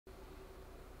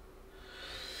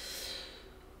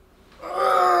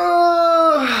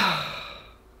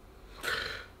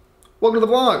welcome to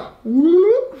the vlog.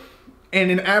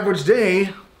 And an average day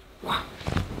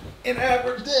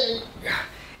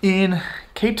in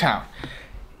Cape Town.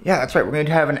 Yeah, that's right, we're gonna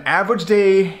have an average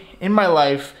day in my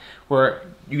life where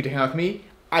you get to hang out with me,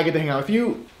 I get to hang out with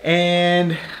you,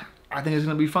 and I think it's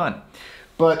gonna be fun.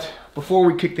 But before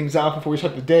we kick things off, before we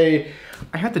start the day,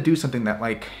 I have to do something that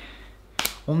like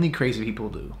only crazy people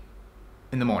do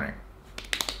in the morning.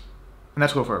 And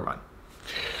that's go for a run.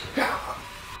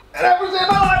 An average day in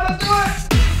my life, let's do it!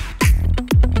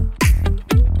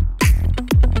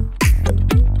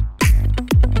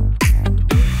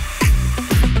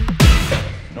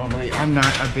 Normally, I'm not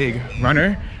a big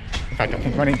runner. In fact, I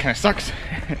think running kind of sucks.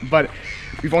 But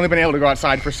we've only been able to go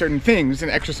outside for certain things, and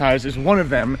exercise is one of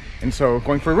them. And so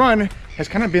going for a run has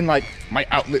kind of been like my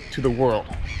outlet to the world.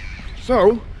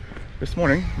 So this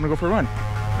morning, I'm gonna go for a run.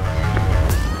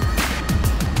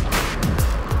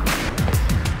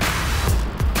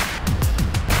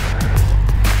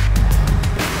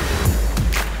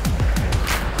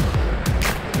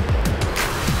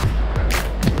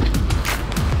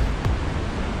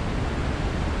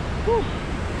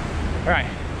 All right,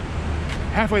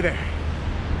 halfway there.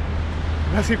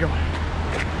 Let's keep going.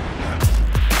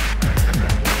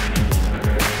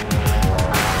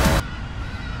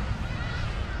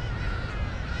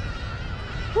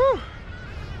 Whew.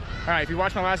 All right, if you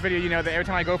watched my last video, you know that every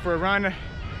time I go for a run,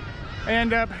 I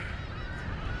end up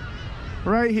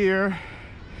right here,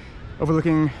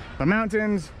 overlooking the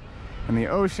mountains and the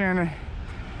ocean.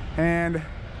 And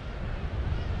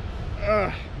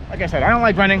like I said, I don't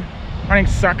like running. Running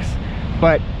sucks,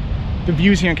 but the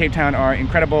views here in Cape Town are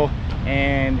incredible,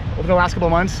 and over the last couple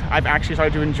of months I've actually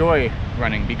started to enjoy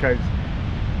running because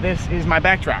this is my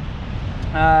backdrop.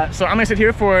 So I'm gonna sit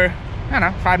here for, I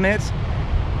don't know, 5 minutes,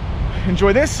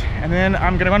 enjoy this, and then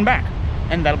I'm gonna run back,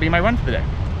 and that'll be my run for the day.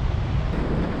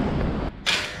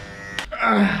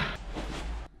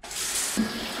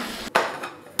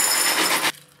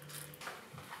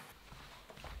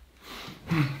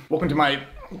 Welcome to my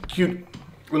cute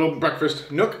little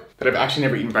breakfast nook that I've actually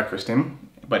never eaten breakfast in,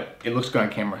 but it looks good on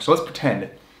camera. So let's pretend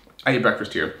I eat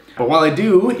breakfast here. But while I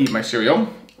do eat my cereal,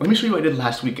 let me show you what I did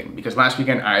last weekend, because last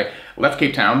weekend I left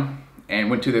Cape Town and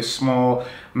went to this small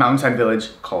mountainside village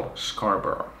called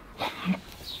Scarborough.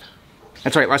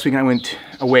 That's right, last weekend I went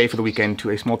away for the weekend to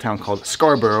a small town called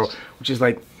Scarborough, which is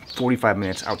like 45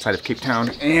 minutes outside of Cape Town,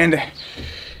 and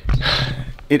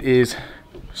it is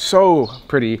so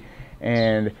pretty.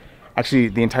 And actually,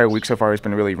 the entire week so far has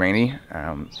been really rainy,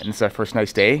 and it's our first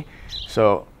nice day.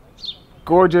 So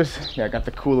gorgeous. Yeah, I got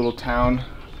the cool little town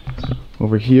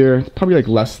over here. It's probably like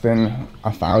less than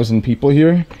 1,000 people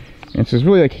here. And so it's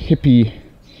really like hippie.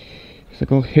 It's like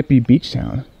a little hippie beach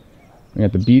town. We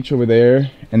got the beach over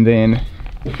there, and then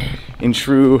in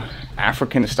true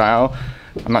African style,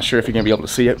 I'm not sure if you're gonna be able to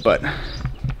see it, but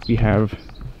we have,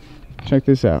 check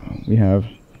this out. We have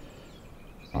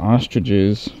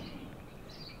ostriches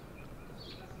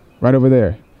right over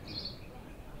there.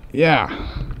 Yeah.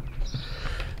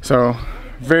 So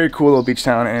very cool little beach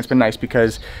town, and it's been nice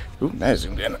because, ooh, that is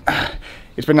zoomed in.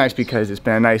 It's been nice because it's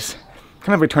been a nice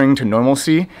kind of returning to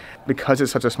normalcy. Because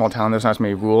it's such a small town, there's not as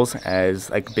many rules as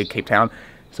like big Cape Town.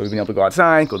 So we've been able to go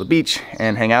outside, go to the beach,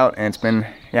 and hang out, and it's been,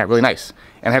 yeah, really nice.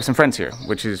 And I have some friends here,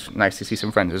 which is nice to see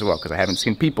some friends as well, because I haven't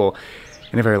seen people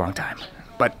in a very long time.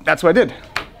 But that's what I did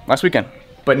last weekend.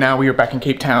 But now we are back in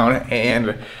Cape Town,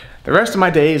 and the rest of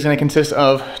my day is going to consist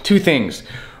of two things: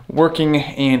 working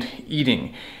and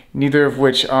eating, neither of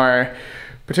which are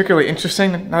particularly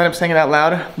interesting, now that I'm saying it out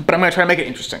loud, but I'm going to try to make it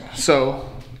interesting. So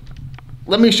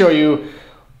let me show you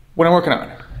what I'm working on.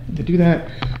 To do that,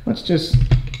 let's just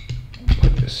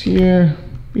put this here,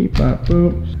 beep, bop,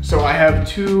 boop. So I have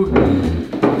two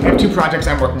projects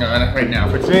I'm working on right now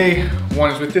for today. One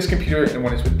is with this computer and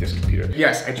one is with this computer.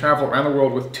 Yes, I travel around the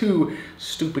world with two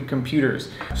stupid computers.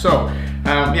 So,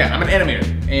 yeah, I'm an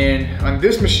animator, and on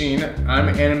this machine, I'm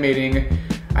animating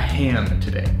a hand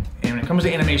today. And when it comes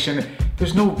to animation,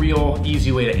 there's no real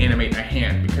easy way to animate a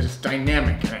hand because it's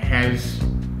dynamic and it has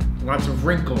lots of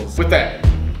wrinkles. With that,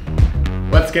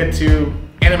 let's get to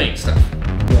animate stuff.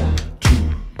 1, 2,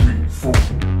 3, 4,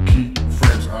 keep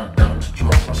friends, I got to draw.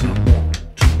 I said 1,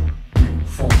 2, 3,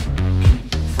 4,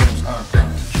 keep friends, I got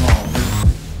to draw.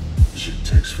 This shit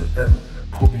takes forever.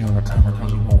 Put me on a timer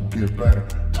cause it won't get better.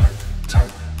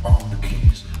 Tight on the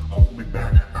keys, hold me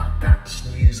back. I got to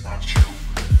sneeze, I chew.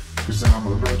 Cause I'm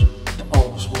allergic to all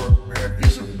this work, man.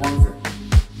 Is it worth it?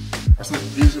 I said,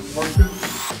 is it worth it?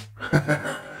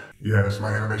 Yeah, it's my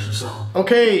animation song.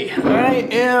 Okay, I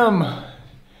am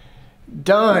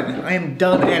Done. I am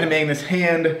done animating this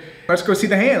hand. Let's go see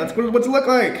the hand. What's it look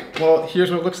like? Well,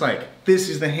 here's what it looks like. This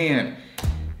is the hand.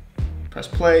 Press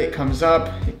play, it comes up,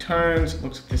 it turns, it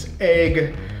looks like this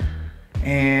egg,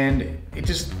 and it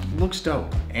just looks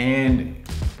dope. And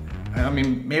I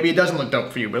mean, maybe it doesn't look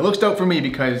dope for you, but it looks dope for me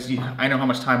because I know how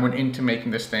much time went into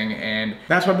making this thing, and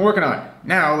that's what I'm working on.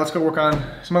 Now, let's go work on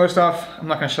some other stuff. I'm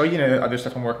not gonna show you the other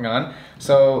stuff I'm working on,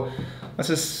 so let's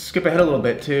just skip ahead a little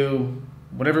bit to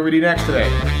whatever we do next today.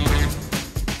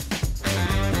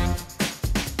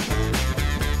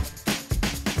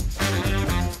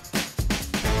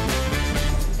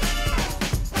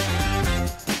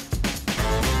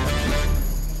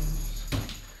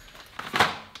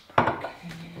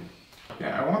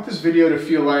 Yeah, I want this video to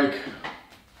feel like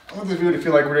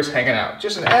we're just hanging out.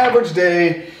 Just an average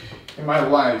day in my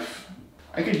life.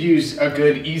 I could use a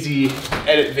good, easy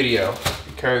edit video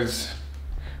because,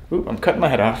 oop, I'm cutting my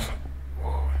head off.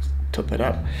 Tilt that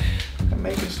up. I'm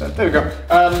making stuff. There we go.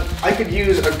 I could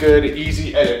use a good,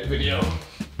 easy edit video.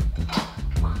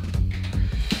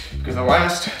 Because the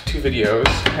last two videos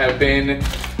have been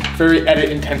very edit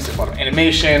intensive. A lot of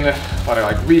animation, a lot of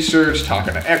like research,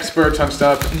 talking to experts on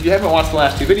stuff. And if you haven't watched the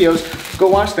last two videos, go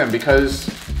watch them because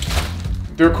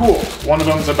they're cool. One of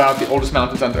them is about the oldest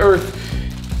mountains on Earth.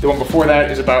 The one before that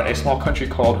is about a small country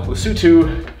called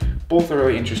Lesotho. Both are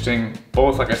really interesting.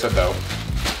 Both, like I said though,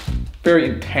 very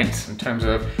intense in terms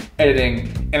of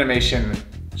editing, animation,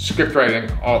 script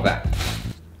writing, all that.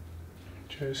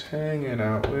 Just hanging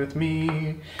out with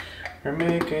me. We're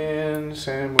making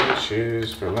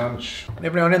sandwiches for lunch. And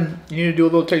every now and then, you need to do a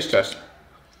little taste test.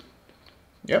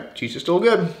 Yep, cheese is still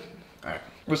good. All right,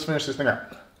 let's finish this thing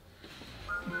up.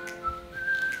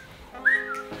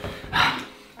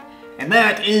 And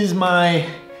that is my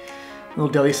little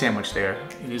deli sandwich there.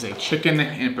 It is a chicken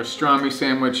and pastrami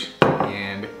sandwich,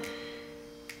 and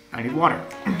I need water.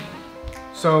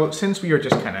 So since we are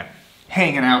just kind of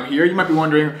hanging out here, you might be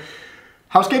wondering,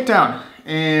 how's Cape Town?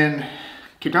 And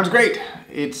Cape Town's great.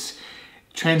 It's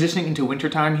transitioning into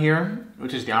wintertime here,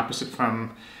 which is the opposite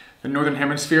from the Northern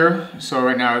Hemisphere. So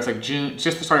right now it's like June,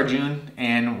 just the start of June,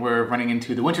 and we're running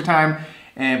into the wintertime,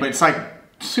 but it's like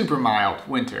super mild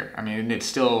winter. I mean, it's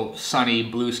still sunny,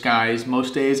 blue skies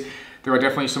most days. There are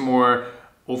definitely some more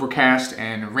overcast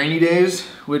and rainy days,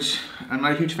 which I'm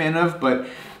not a huge fan of, but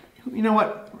you know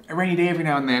what? A rainy day every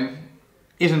now and then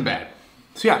isn't bad.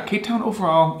 So yeah, Cape Town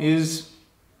overall is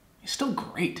still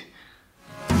great.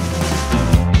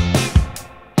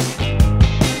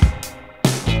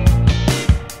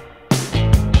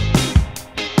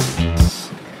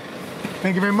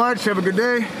 Thank you very much. Have a good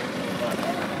day.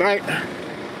 Bye.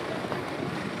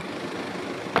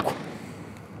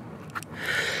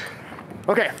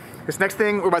 Okay, this next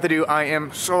thing we're about to do, I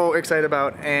am so excited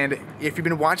about, and if you've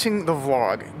been watching the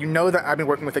vlog, you know that I've been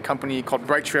working with a company called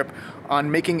Bright Trip on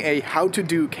making a how to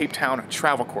do Cape Town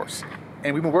travel course.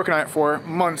 And we've been working on it for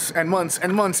months and months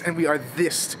and months, and we are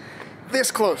this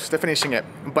close to finishing it.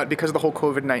 But because of the whole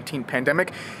COVID-19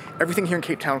 pandemic, everything here in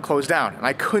Cape Town closed down, and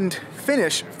I couldn't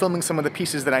finish filming some of the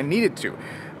pieces that I needed to.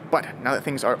 But now that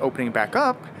things are opening back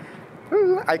up,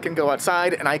 I can go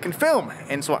outside and I can film.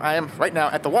 And so I am right now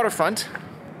at the waterfront.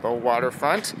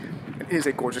 It is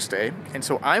a gorgeous day. And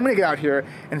so I'm gonna get out here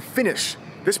and finish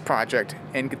this project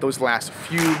and get those last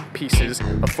few pieces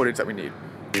of footage that we need.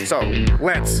 So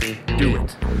let's do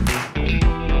it.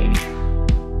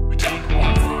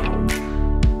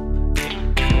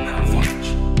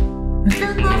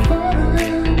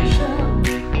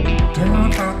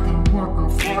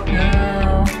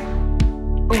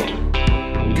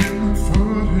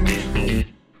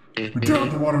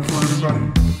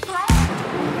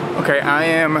 Okay, I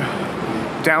am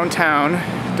downtown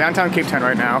Cape Town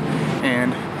right now,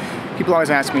 and people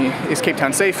always ask me, is Cape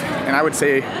Town safe? And I would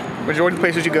say, majority of the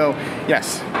places you go,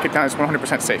 yes, Cape Town is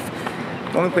 100% safe.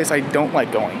 The only place I don't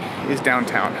like going is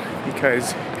downtown,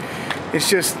 because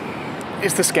it's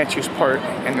the sketchiest part,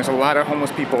 and there's a lot of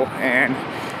homeless people, and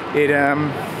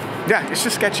yeah, it's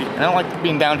just sketchy. And I don't like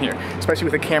being down here, especially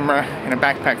with a camera and a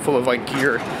backpack full of like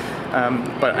gear.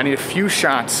 But I need a few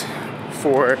shots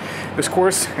for this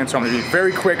course, and so I'm gonna be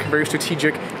very quick, very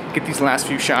strategic, get these last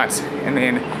few shots, and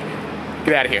then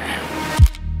get out of here.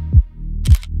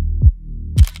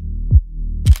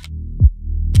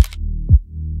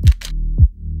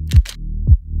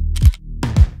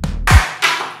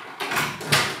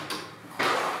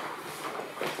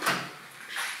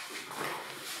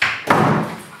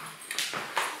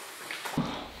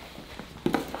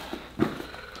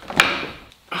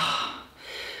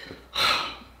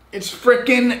 It's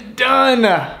freaking done!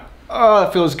 Oh,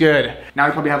 it feels good. Now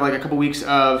I probably have like a couple weeks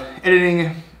of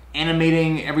editing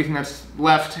animating everything that's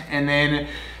left, and then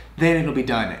it'll be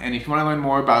done. And if you want to learn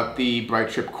more about the Bright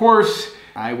Trip course,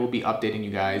 I will be updating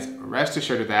you guys. Rest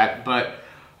assured of that. But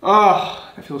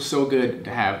oh, that feels so good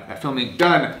to have that filming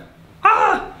done.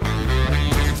 Ah!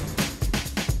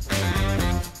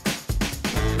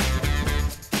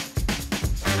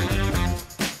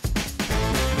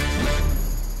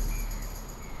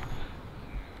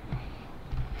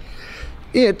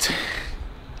 It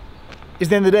is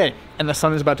the end of the day, and the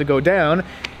sun is about to go down,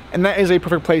 and that is a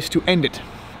perfect place to end it.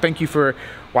 Thank you for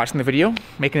watching the video,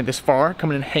 making it this far,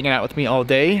 coming and hanging out with me all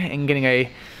day, and getting a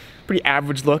pretty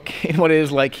average look in what it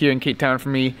is like here in Cape Town for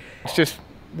me. It's just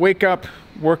wake up,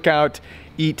 work out,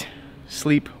 eat,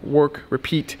 sleep, work,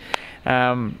 repeat.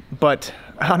 But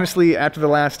honestly, after the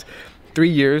last 3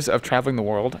 years of traveling the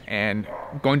world and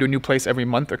going to a new place every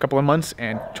month or a couple of months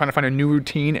and trying to find a new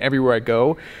routine everywhere I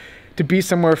go, to be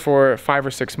somewhere for 5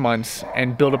 or 6 months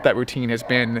and build up that routine it's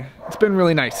been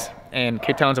really nice. And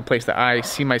Cape Town's a place that I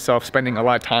see myself spending a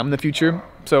lot of time in the future.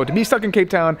 So to be stuck in Cape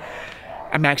Town,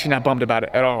 I'm actually not bummed about it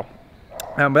at all.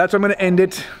 But that's where I'm gonna end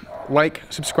it. Like,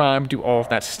 subscribe, do all of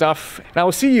that stuff. And I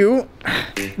will see you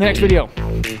in the next video.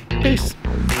 Peace.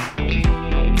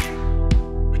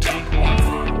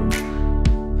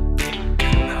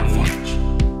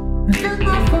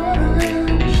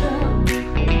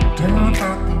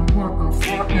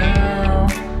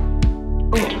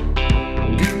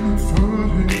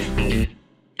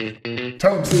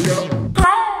 Tell them to go.